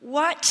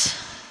What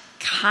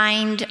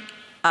kind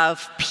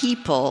of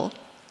people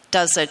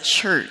does a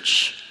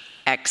church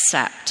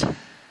accept?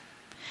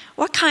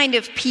 What kind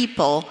of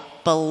people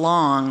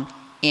belong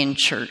in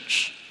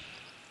church?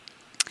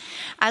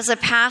 As a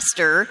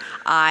pastor,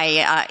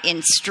 I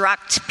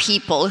instruct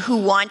people who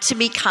want to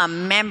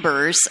become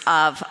members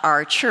of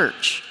our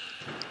church.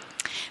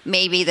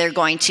 Maybe they're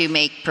going to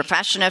make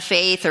profession of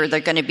faith or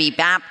they're going to be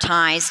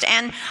baptized.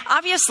 And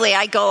obviously,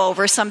 I go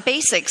over some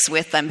basics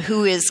with them.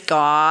 Who is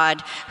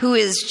God? Who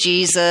is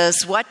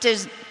Jesus? What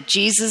does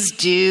Jesus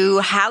do?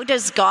 How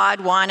does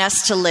God want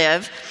us to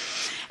live?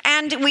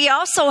 And we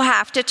also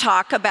have to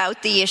talk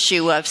about the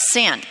issue of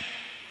sin.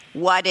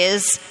 What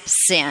is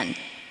sin?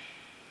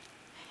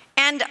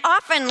 And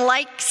often,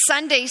 like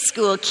Sunday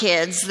school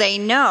kids, they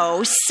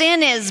know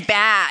sin is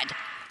bad.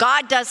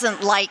 God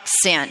doesn't like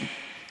sin.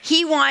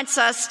 He wants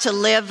us to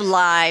live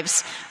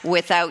lives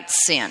without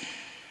sin.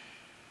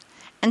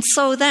 And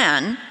so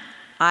then,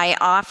 I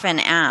often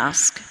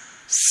ask,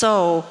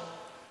 so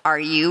are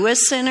you a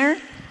sinner?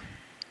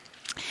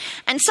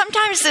 And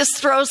sometimes this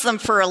throws them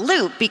for a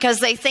loop because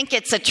they think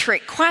it's a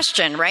trick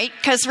question, right?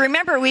 Because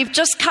remember, we've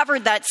just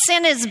covered that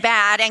sin is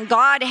bad and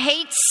God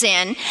hates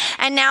sin.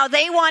 And now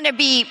they want to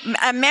be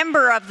a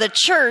member of the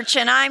church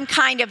and I'm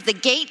kind of the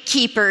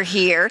gatekeeper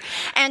here.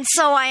 And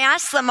so I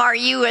ask them, are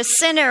you a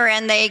sinner?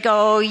 And they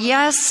go,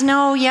 yes,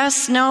 no,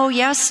 yes, no,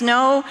 yes,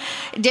 no.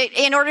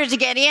 In order to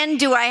get in,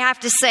 do I have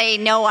to say,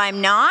 no,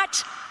 I'm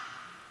not?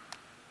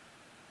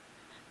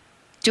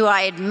 Do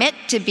I admit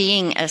to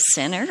being a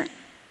sinner?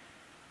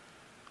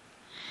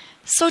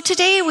 So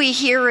today we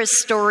hear a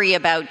story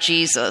about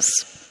Jesus,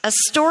 a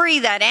story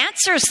that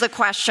answers the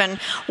question,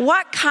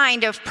 what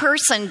kind of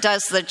person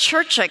does the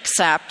church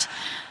accept,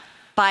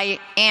 by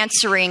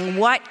answering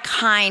what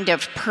kind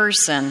of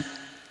person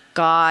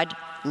God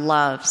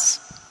loves.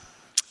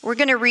 We're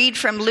going to read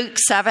from Luke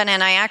 7,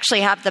 and I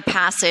actually have the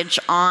passage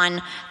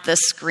on the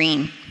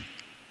screen.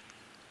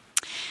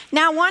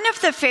 Now, one of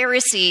the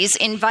Pharisees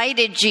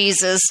invited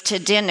Jesus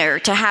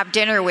to have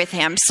dinner with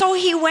him. So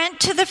he went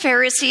to the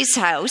Pharisee's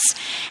house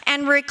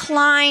and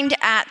reclined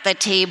at the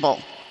table.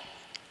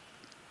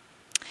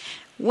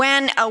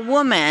 When a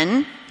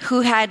woman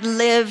who had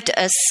lived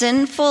a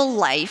sinful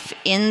life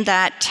in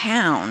that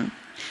town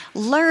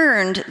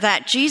learned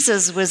that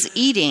Jesus was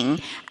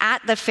eating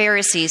at the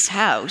Pharisee's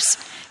house,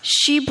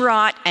 she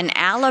brought an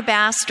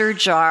alabaster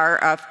jar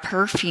of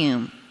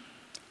perfume.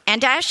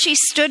 And as she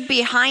stood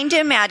behind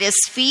him at his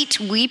feet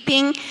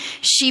weeping,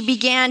 she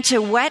began to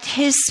wet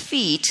his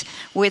feet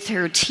with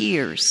her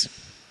tears.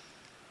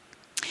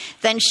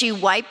 Then she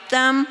wiped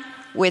them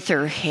with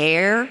her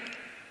hair,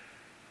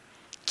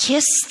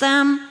 kissed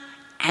them,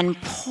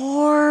 and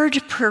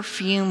poured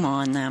perfume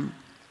on them.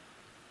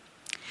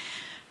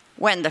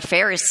 When the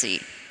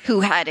Pharisee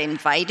who had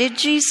invited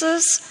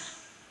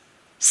Jesus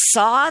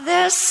saw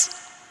this,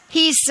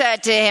 he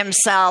said to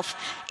himself,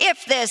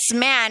 if this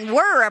man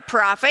were a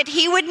prophet,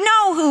 he would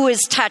know who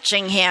is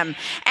touching him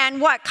and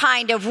what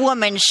kind of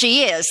woman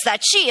she is,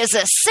 that she is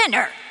a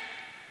sinner.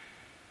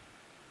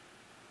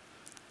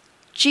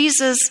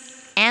 Jesus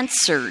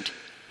answered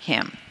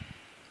him,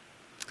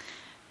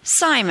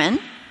 Simon,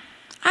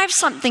 I have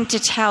something to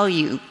tell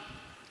you.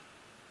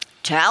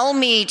 Tell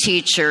me,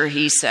 teacher,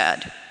 he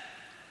said.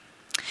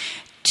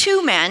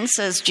 2 men,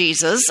 says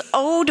Jesus,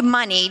 owed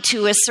money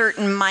to a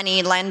certain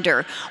money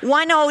lender.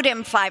 One owed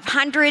him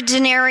 500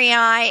 denarii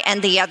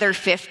and the other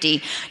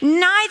 50.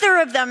 Neither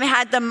of them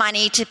had the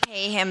money to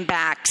pay him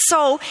back,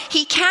 so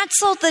he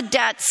canceled the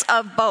debts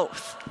of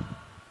both.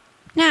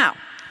 Now,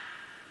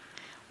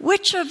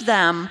 which of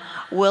them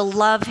will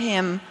love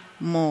him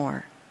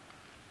more?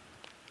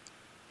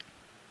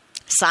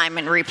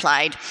 Simon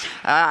replied,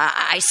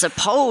 I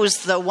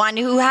suppose the one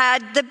who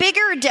had the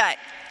bigger debt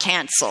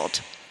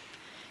canceled.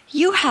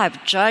 You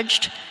have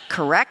judged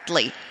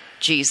correctly,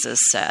 Jesus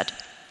said.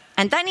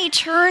 And then he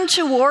turned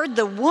toward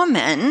the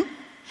woman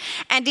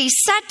and he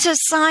said to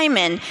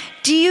Simon,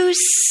 do you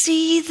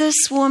see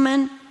this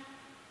woman?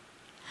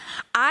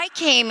 I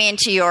came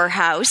into your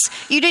house.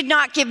 You did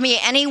not give me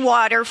any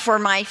water for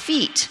my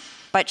feet,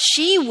 but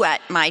she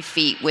wet my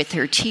feet with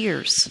her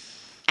tears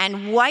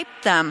and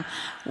wiped them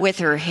with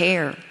her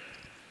hair.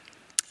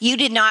 You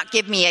did not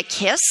give me a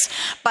kiss,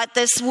 but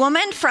this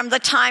woman from the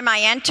time I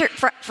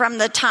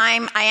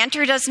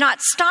entered does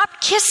not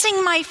stop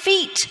kissing my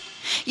feet.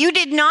 You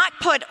did not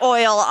put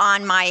oil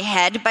on my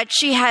head, but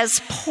she has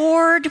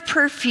poured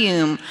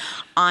perfume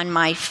on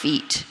my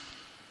feet.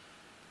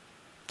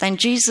 Then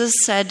Jesus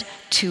said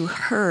to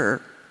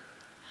her,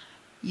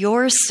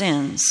 your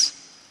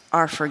sins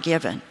are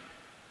forgiven.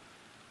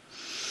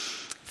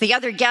 The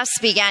other guests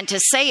began to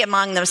say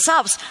among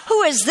themselves,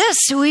 who is this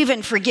who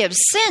even forgives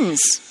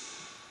sins?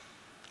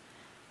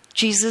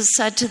 Jesus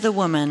said to the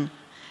woman,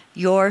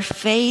 your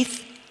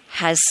faith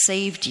has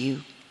saved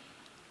you.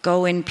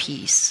 Go in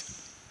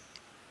peace.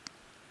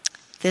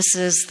 This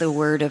is the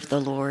word of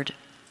the Lord.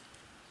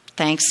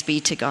 Thanks be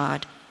to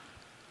God.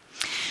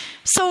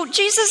 So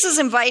Jesus is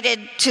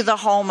invited to the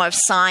home of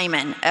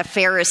Simon, a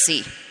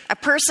Pharisee, a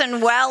person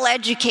well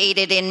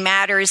educated in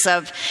matters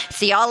of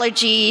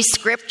theology,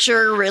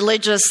 scripture,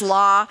 religious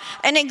law,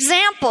 an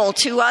example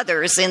to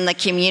others in the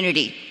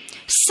community.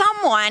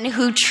 Someone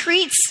who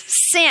treats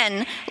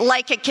sin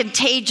like a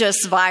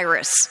contagious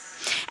virus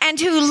and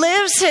who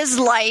lives his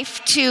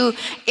life to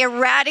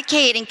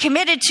eradicating,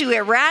 committed to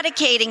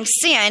eradicating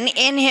sin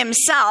in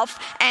himself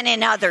and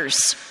in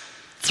others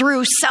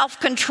through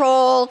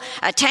self-control,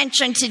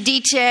 attention to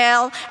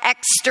detail,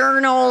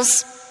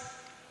 externals.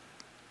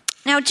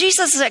 Now,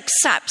 Jesus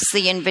accepts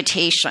the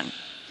invitation,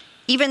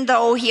 even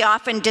though he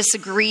often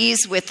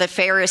disagrees with the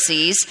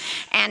Pharisees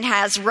and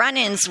has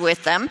run-ins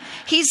with them.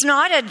 He's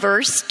not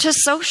adverse to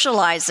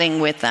socializing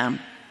with them.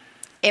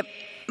 It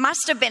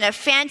must have been a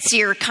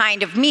fancier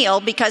kind of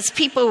meal because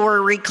people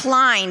were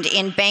reclined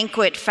in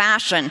banquet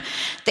fashion.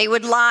 They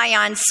would lie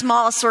on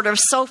small sort of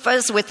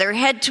sofas with their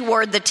head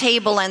toward the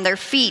table and their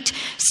feet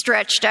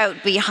stretched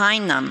out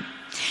behind them.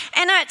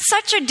 And at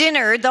such a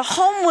dinner, the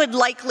home would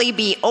likely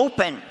be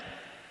open,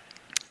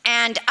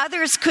 and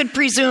others could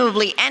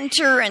presumably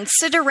enter and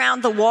sit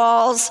around the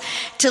walls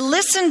to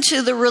listen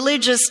to the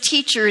religious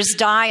teachers'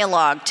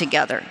 dialogue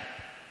together.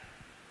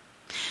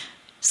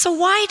 So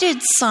why did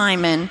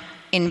Simon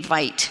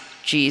invite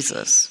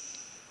Jesus?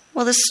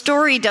 Well, the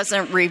story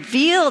doesn't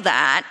reveal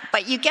that,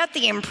 but you get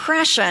the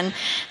impression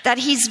that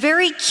he's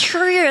very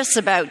curious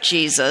about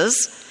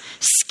Jesus,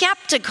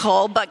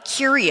 skeptical but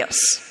curious.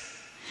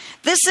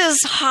 This is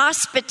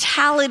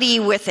hospitality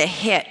with a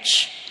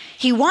hitch.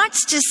 He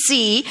wants to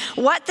see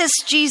what this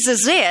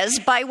Jesus is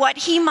by what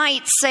he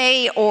might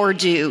say or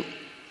do.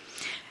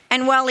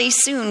 And well, he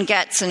soon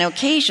gets an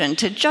occasion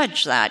to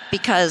judge that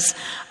because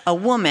a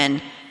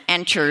woman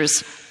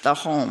enters the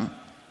home.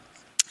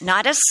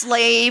 Not a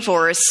slave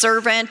or a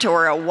servant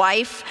or a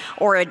wife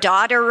or a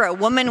daughter, a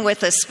woman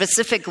with a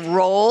specific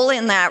role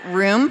in that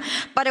room,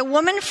 but a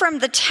woman from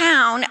the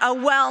town, a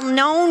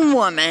well-known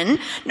woman,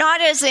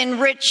 not as in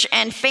rich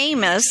and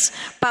famous,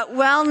 but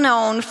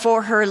well-known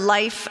for her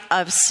life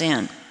of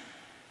sin.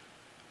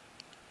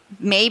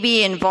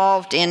 Maybe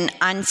involved in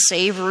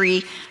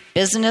unsavory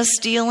business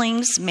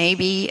dealings,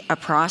 maybe a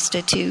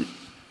prostitute.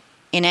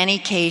 In any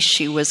case,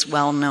 she was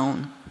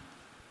well-known.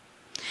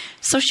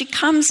 So she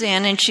comes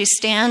in and she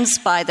stands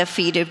by the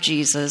feet of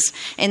Jesus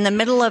in the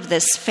middle of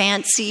this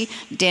fancy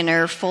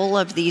dinner full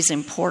of these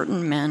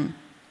important men.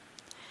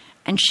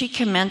 And she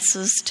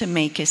commences to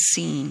make a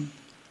scene.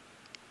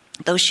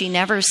 Though she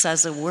never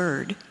says a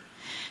word,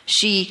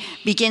 she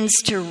begins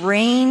to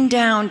rain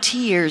down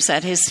tears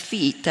at his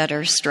feet that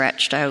are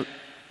stretched out.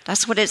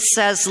 That's what it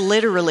says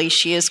literally.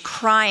 She is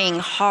crying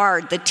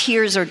hard. The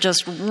tears are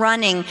just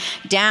running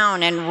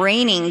down and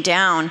raining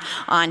down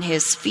on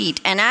his feet.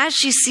 And as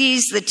she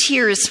sees the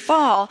tears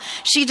fall,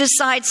 she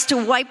decides to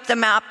wipe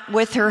them up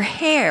with her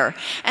hair.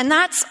 And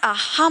that's a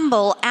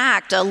humble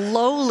act, a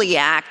lowly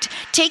act.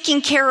 Taking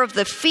care of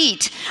the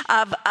feet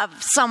of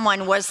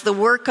someone was the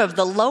work of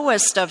the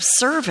lowest of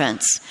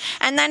servants.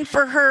 And then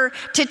for her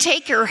to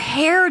take her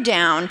hair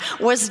down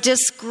was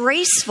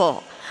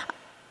disgraceful.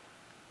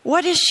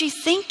 What is she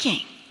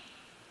thinking?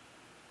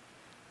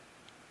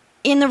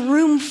 In a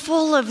room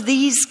full of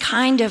these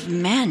kind of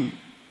men.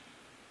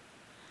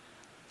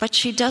 But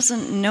she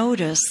doesn't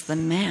notice the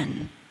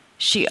men.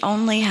 She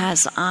only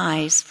has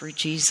eyes for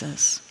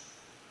Jesus.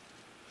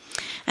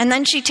 And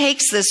then she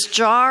takes this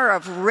jar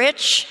of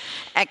rich,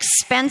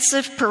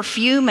 expensive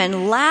perfume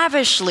and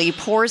lavishly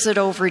pours it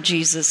over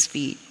Jesus'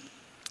 feet.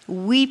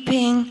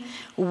 Weeping,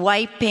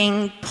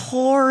 wiping,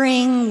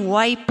 pouring,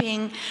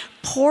 wiping,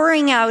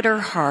 pouring out her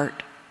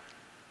heart.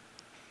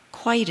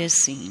 Quite a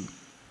scene.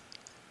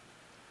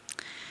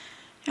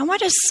 And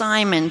what does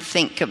Simon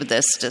think of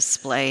this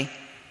display?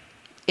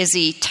 Is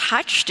he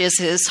touched? Is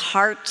his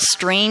heart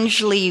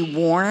strangely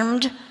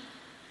warmed?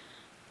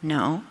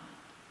 No.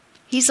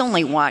 He's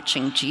only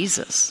watching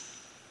Jesus.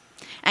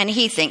 And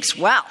he thinks,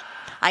 well,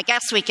 I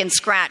guess we can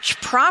scratch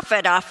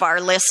prophet off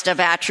our list of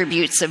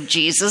attributes of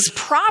Jesus.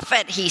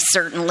 Prophet he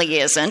certainly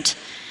isn't,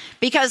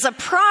 because a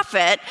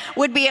prophet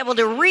would be able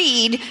to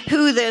read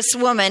who this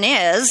woman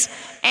is,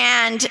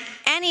 and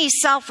any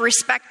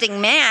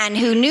self-respecting man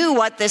who knew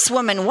what this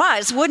woman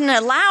was wouldn't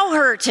allow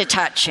her to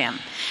touch him.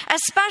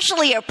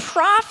 Especially a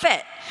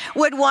prophet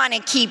would want to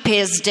keep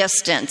his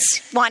distance,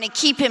 want to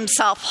keep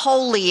himself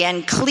holy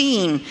and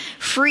clean,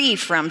 free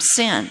from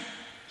sin.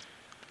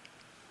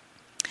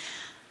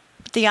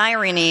 But the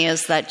irony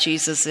is that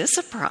Jesus is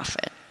a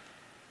prophet,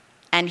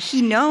 and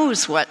he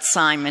knows what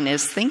Simon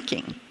is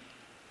thinking.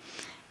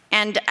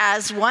 And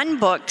as one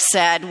book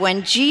said,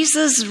 when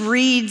Jesus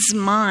reads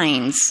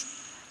minds,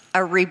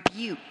 a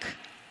rebuke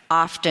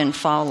often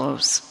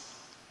follows.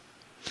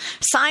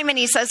 Simon,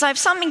 he says, I have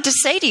something to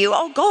say to you.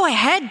 Oh, go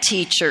ahead,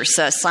 teacher,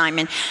 says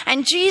Simon.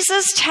 And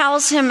Jesus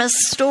tells him a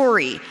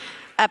story,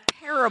 a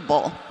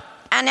parable.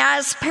 And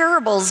as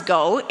parables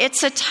go,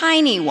 it's a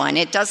tiny one.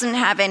 It doesn't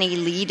have any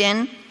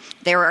lead-in.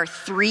 There are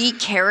 3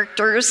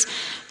 characters,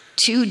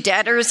 2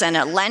 debtors and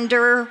a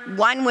lender,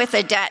 one with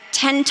a debt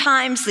 10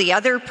 times the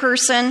other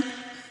person.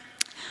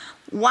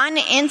 One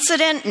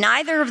incident,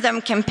 neither of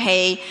them can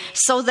pay,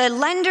 so the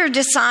lender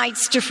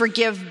decides to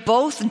forgive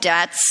both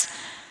debts.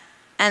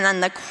 And then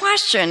the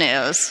question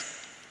is,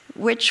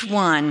 which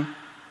one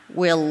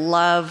will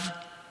love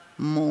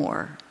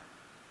more?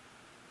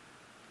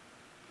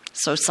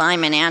 So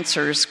Simon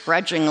answers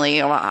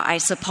grudgingly, "Well, I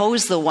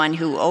suppose the one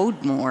who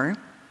owed more.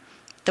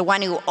 The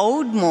one who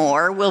owed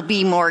more will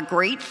be more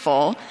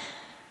grateful."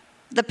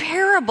 The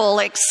parable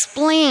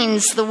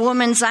explains the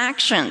woman's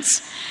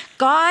actions.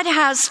 God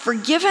has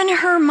forgiven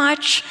her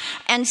much,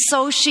 and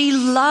so she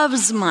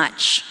loves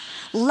much,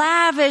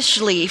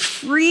 lavishly,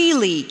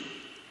 freely.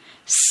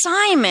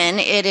 Simon,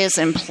 it is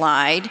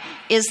implied,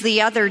 is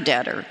the other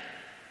debtor.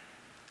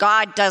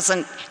 God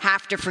doesn't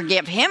have to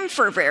forgive him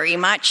for very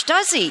much,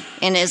 does he,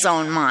 in his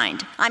own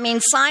mind? I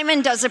mean,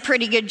 Simon does a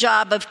pretty good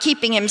job of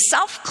keeping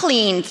himself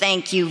clean,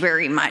 thank you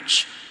very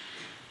much.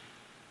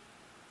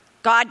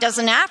 God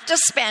doesn't have to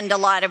spend a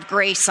lot of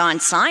grace on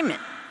Simon.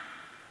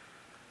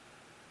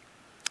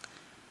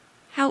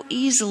 How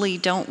easily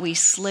don't we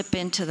slip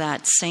into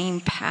that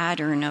same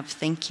pattern of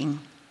thinking?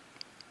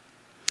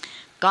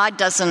 God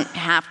doesn't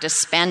have to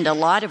spend a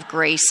lot of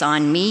grace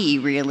on me,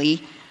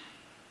 really.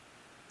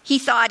 He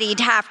thought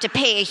he'd have to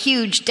pay a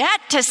huge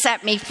debt to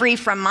set me free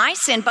from my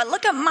sin, but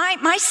look at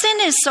my sin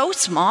is so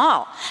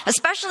small,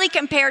 especially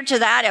compared to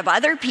that of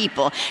other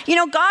people. You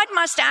know, God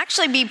must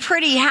actually be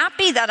pretty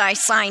happy that I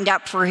signed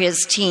up for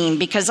his team,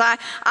 because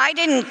I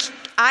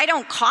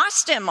don't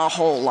cost him a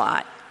whole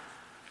lot.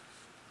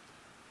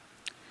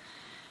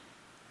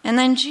 And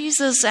then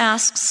Jesus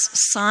asks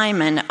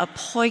Simon a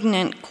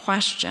poignant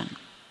question.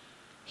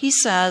 He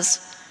says,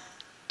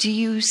 "Do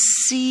you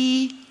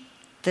see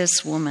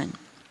this woman?"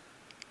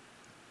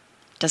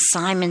 Does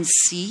Simon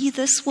see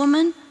this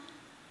woman?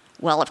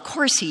 Well, of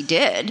course he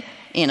did,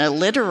 in a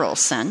literal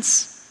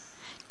sense.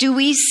 Do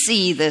we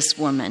see this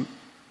woman?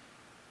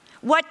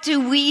 What do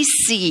we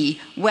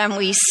see when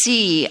we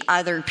see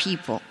other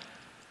people?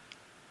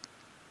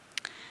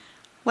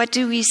 What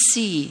do we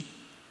see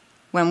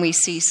when we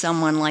see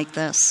someone like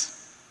this?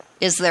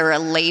 Is there a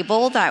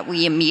label that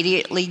we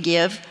immediately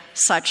give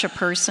such a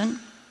person?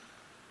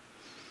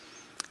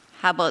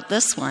 How about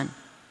this one?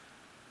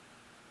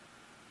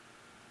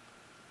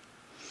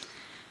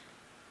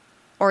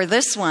 Or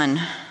this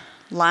one,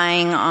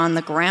 lying on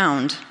the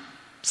ground,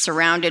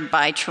 surrounded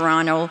by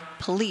Toronto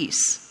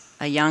police,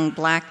 a young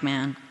black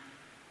man.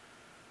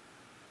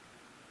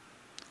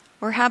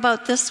 Or how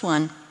about this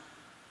one?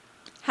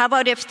 How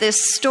about if this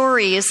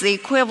story is the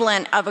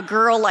equivalent of a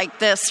girl like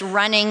this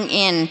running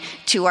in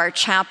to our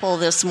chapel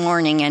this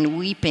morning and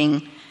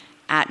weeping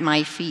at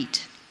my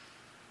feet?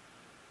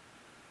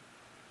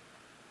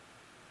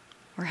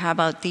 Or how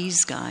about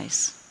these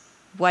guys?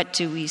 What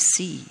do we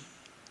see?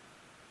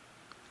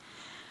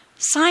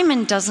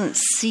 Simon doesn't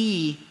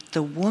see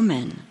the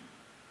woman,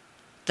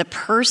 the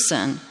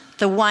person,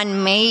 the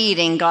one made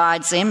in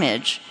God's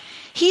image.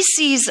 He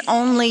sees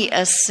only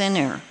a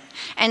sinner.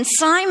 And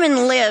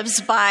Simon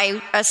lives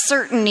by a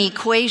certain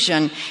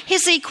equation.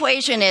 His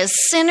equation is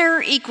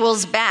sinner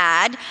equals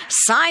bad,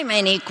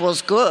 Simon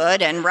equals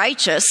good and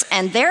righteous,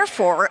 and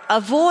therefore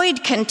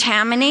avoid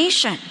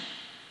contamination.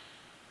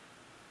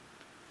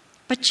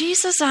 But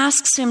Jesus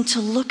asks him to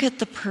look at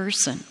the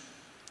person.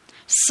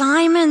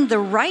 Simon the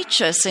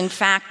righteous, in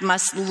fact,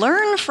 must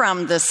learn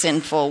from the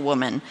sinful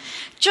woman,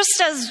 just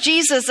as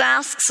Jesus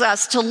asks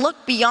us to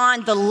look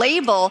beyond the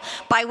label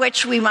by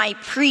which we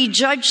might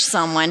prejudge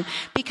someone,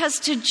 because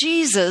to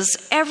Jesus,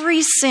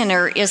 every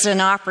sinner is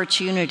an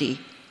opportunity.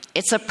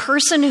 It's a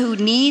person who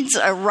needs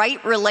a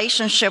right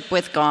relationship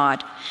with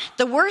God.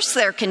 The worse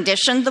their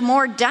condition, the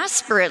more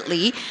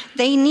desperately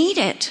they need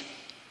it.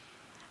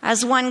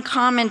 As one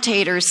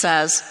commentator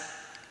says,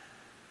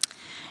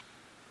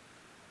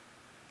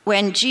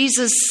 when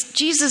Jesus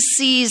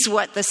sees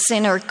what the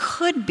sinner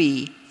could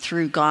be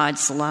through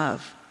God's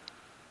love.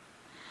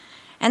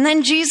 And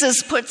then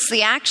Jesus puts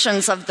the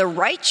actions of the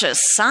righteous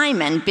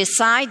Simon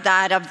beside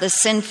that of the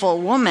sinful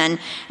woman,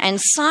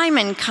 and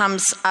Simon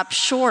comes up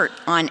short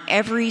on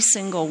every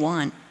single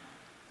one.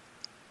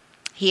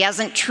 He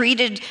hasn't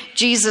treated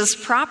Jesus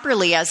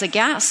properly as a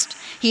guest.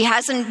 He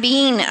hasn't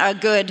been a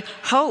good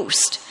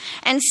host.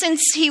 And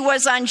since he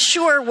was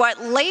unsure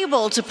what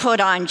label to put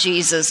on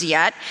Jesus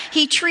yet,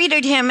 he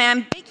treated him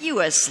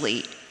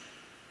ambiguously.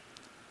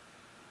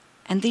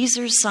 And these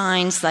are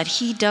signs that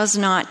he does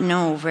not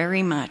know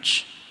very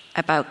much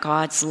about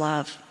God's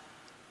love.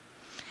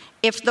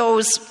 If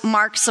those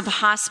marks of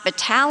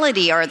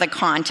hospitality are the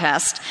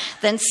contest,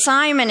 then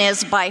Simon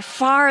is by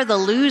far the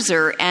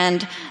loser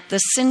and the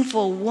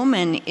sinful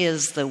woman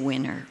is the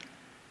winner.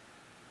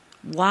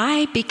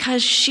 Why?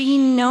 Because she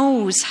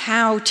knows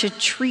how to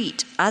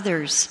treat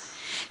others.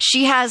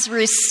 She has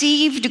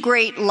received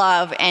great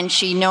love and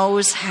she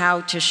knows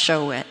how to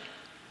show it.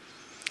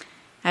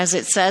 As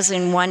it says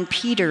in 1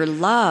 Peter,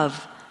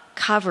 love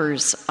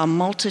covers a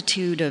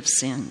multitude of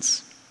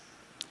sins.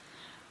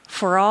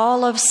 For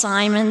all of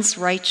Simon's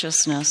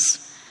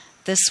righteousness,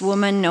 this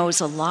woman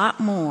knows a lot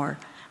more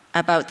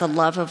about the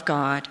love of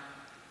God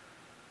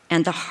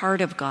and the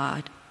heart of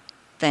God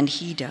than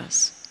he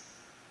does.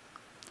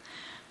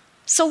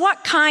 So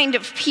what kind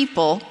of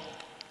people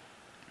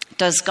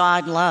does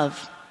God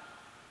love?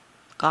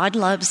 God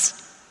loves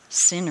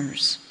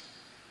sinners.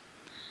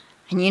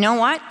 And you know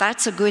what?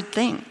 That's a good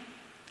thing.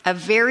 A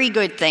very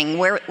good thing.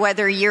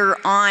 Whether you're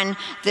on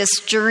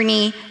this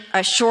journey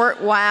a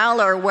short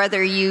while or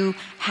whether you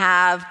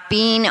have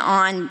been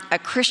on a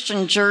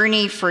Christian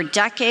journey for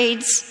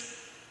decades,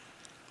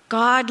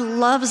 God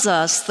loves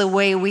us the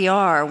way we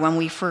are when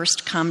we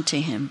first come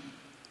to Him.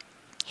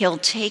 He'll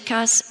take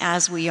us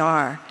as we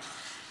are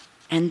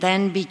and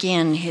then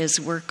begin His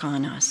work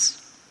on us.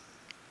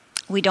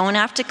 We don't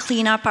have to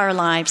clean up our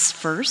lives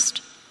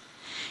first.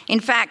 In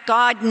fact,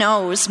 God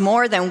knows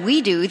more than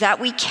we do that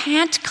we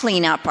can't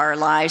clean up our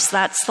lives.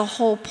 That's the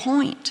whole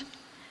point.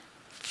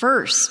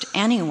 First,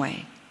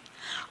 anyway.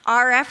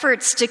 Our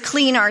efforts to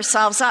clean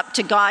ourselves up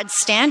to God's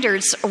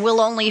standards will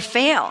only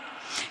fail.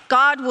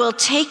 God will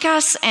take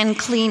us and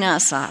clean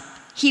us up.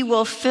 He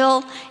will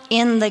fill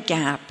in the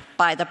gap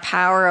by the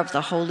power of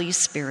the Holy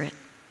Spirit.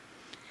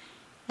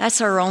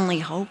 That's our only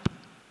hope.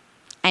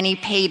 And He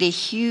paid a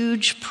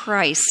huge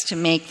price to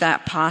make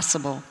that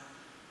possible.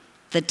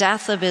 The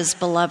death of His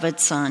beloved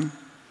Son,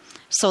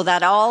 so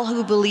that all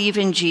who believe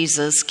in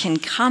Jesus can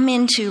come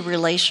into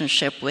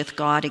relationship with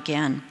God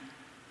again.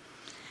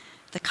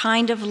 The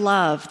kind of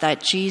love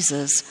that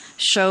Jesus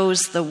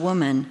shows the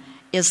woman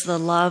is the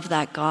love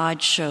that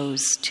God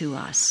shows to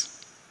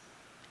us.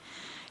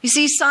 You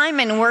see,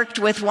 Simon worked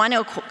with one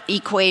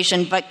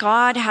equation, but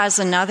God has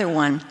another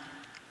one.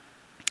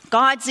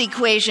 God's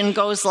equation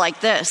goes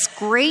like this: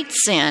 great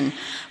sin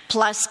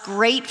plus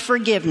great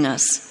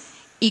forgiveness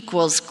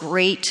equals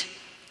great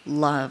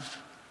love.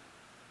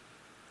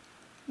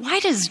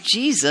 Why does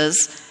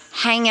Jesus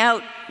hang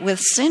out with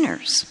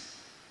sinners?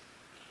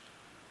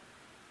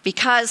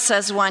 Because,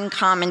 says one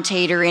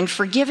commentator, in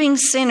forgiving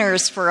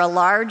sinners for a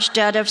large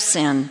debt of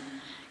sin,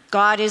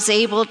 God is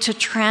able to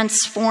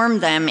transform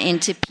them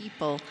into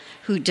people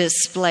who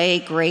display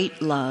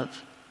great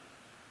love.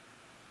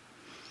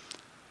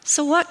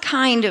 So what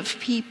kind of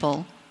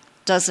people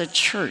does a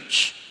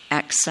church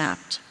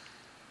accept?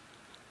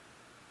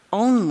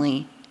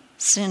 Only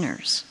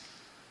sinners.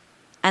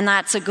 And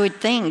that's a good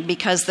thing,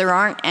 because there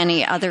aren't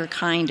any other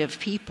kind of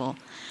people.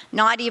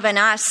 Not even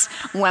us,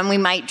 when we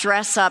might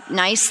dress up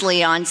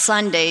nicely on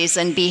Sundays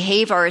and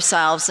behave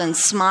ourselves and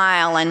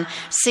smile and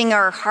sing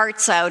our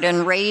hearts out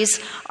and raise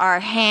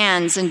our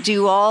hands and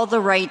do all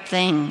the right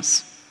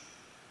things.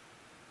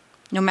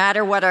 No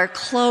matter what our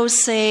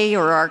clothes say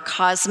or our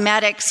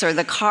cosmetics or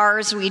the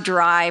cars we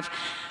drive,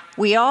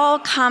 we all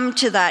come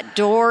to that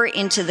door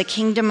into the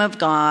kingdom of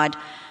God,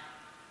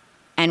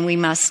 and we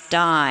must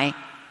die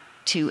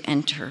to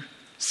enter.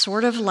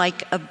 Sort of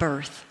like a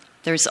birth.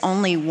 There's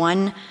only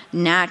one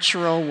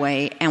natural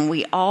way, and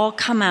we all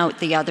come out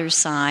the other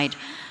side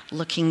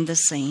looking the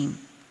same.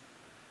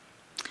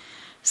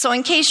 So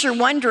in case you're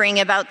wondering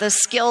about the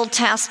skill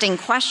testing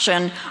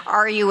question,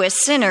 are you a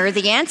sinner?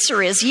 The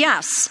answer is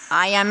yes,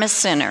 I am a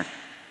sinner.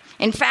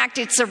 In fact,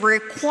 it's a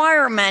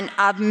requirement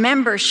of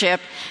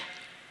membership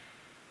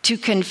to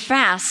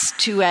confess,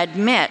 to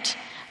admit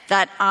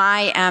that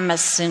I am a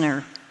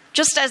sinner.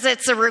 Just as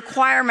it's a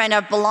requirement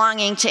of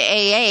belonging to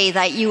AA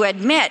that you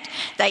admit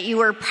that you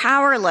are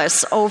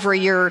powerless over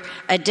your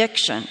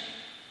addiction.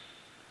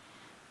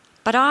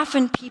 But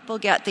often people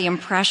get the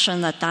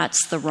impression that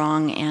that's the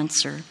wrong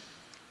answer.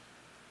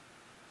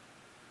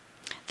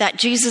 That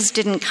Jesus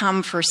didn't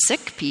come for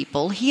sick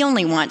people. He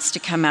only wants to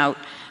come out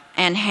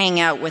and hang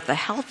out with the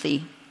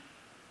healthy.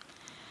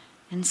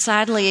 And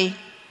sadly,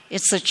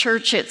 it's the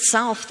church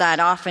itself that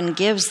often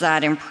gives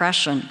that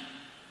impression.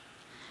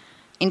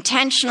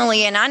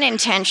 Intentionally and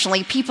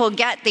unintentionally, people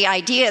get the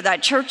idea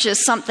that church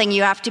is something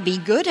you have to be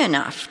good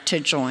enough to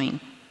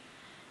join.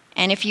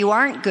 And if you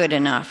aren't good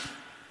enough,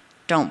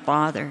 don't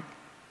bother.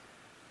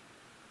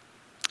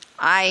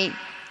 I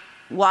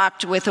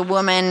walked with a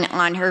woman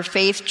on her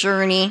faith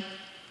journey,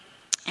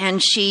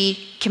 and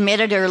she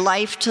committed her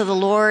life to the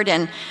Lord.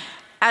 And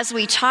as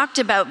we talked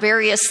about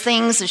various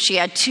things, she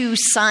had 2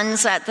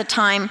 sons at the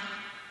time,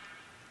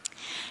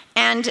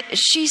 and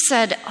she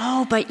said,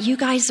 "Oh, but you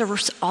guys are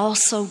all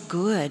so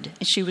good."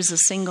 She was a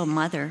single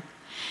mother.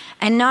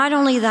 And not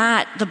only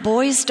that, the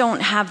boys don't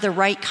have the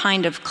right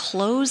kind of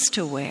clothes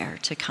to wear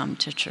to come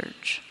to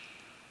church.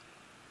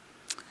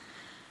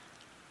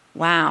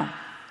 Wow.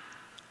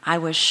 I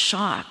was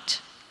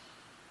shocked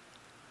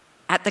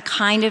at the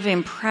kind of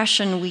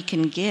impression we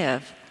can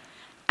give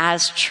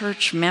as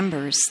church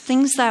members,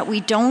 things that we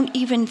don't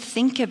even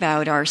think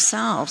about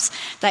ourselves,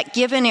 that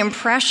give an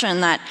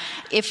impression that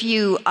if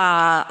you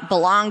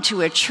belong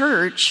to a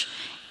church,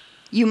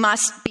 you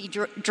must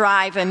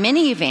drive a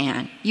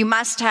minivan. You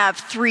must have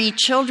 3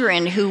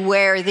 children who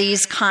wear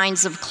these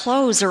kinds of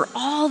clothes, or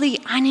all the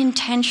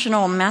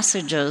unintentional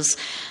messages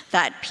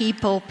that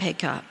people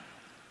pick up.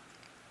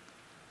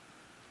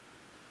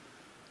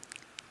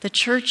 The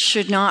church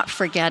should not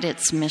forget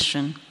its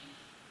mission,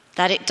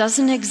 that it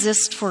doesn't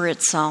exist for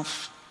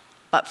itself,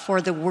 but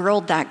for the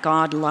world that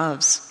God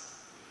loves.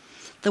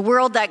 The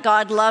world that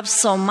God loves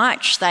so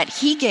much that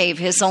he gave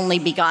his only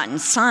begotten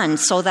Son,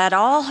 so that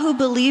all who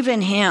believe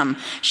in him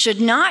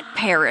should not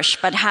perish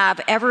but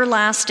have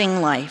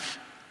everlasting life.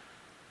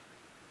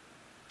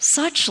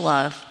 Such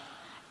love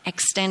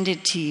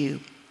extended to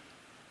you,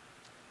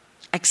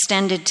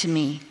 extended to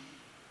me.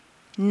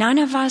 None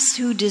of us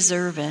who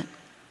deserve it,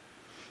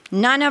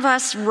 none of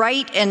us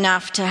right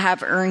enough to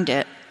have earned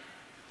it,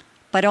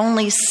 but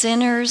only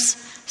sinners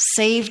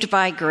saved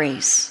by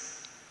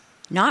grace,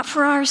 not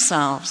for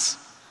ourselves,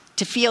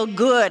 to feel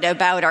good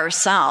about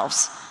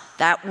ourselves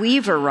that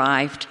we've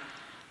arrived,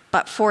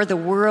 but for the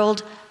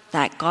world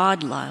that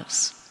God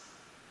loves.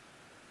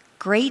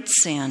 Great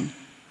sin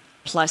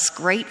plus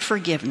great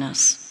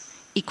forgiveness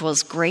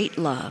equals great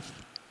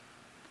love.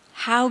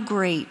 How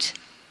great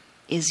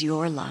is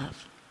your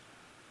love?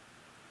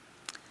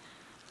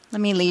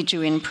 Let me lead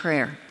you in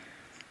prayer.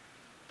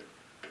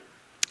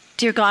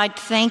 Dear God,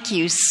 thank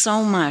you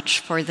so much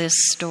for this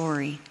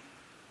story.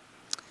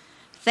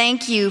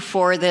 Thank you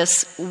for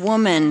this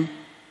woman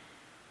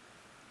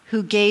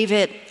who gave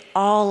it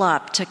all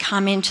up to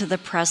come into the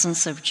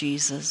presence of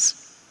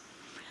Jesus,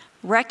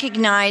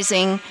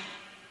 recognizing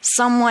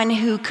someone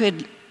who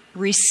could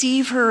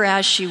receive her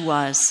as she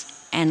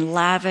was and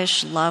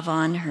lavish love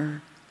on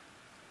her.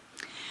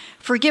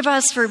 Forgive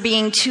us for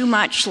being too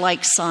much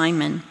like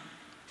Simon,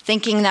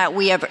 thinking that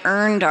we have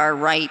earned our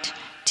right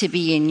to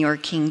be in your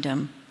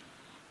kingdom,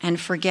 and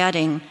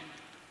forgetting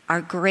our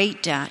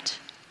great debt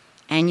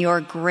and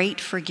your great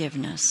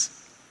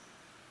forgiveness,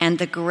 and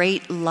the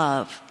great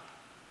love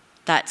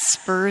that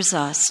spurs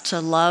us to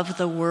love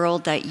the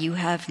world that you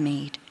have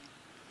made.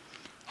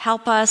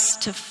 Help us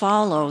to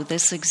follow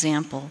this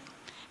example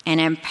and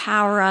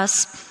empower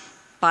us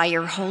by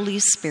your Holy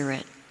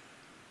Spirit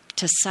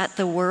to set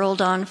the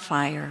world on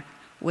fire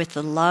with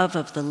the love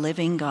of the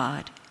living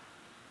God.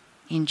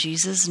 In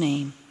Jesus'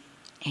 name,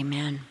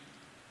 amen.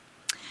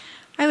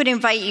 I would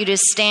invite you to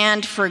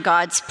stand for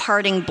God's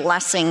parting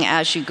blessing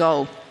as you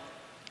go.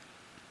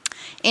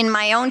 In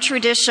my own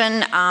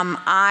tradition,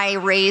 I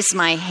raise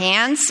my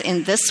hands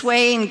in this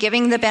way in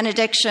giving the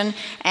benediction,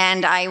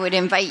 and I would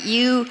invite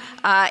you,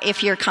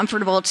 if you're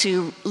comfortable,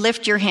 to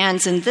lift your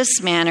hands in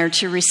this manner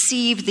to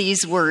receive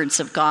these words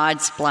of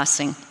God's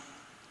blessing.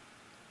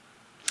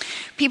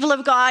 People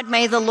of God,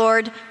 may the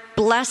Lord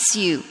bless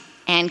you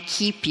and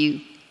keep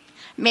you.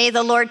 May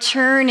the Lord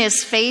turn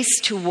his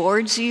face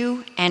towards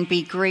you and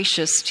be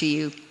gracious to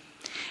you.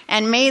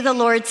 And may the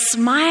Lord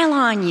smile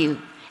on you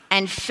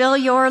and fill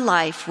your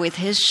life with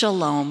his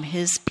shalom,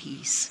 his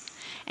peace.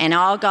 And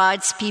all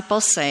God's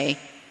people say,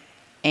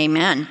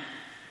 amen.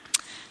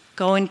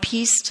 Go in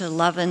peace to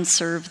love and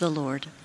serve the Lord.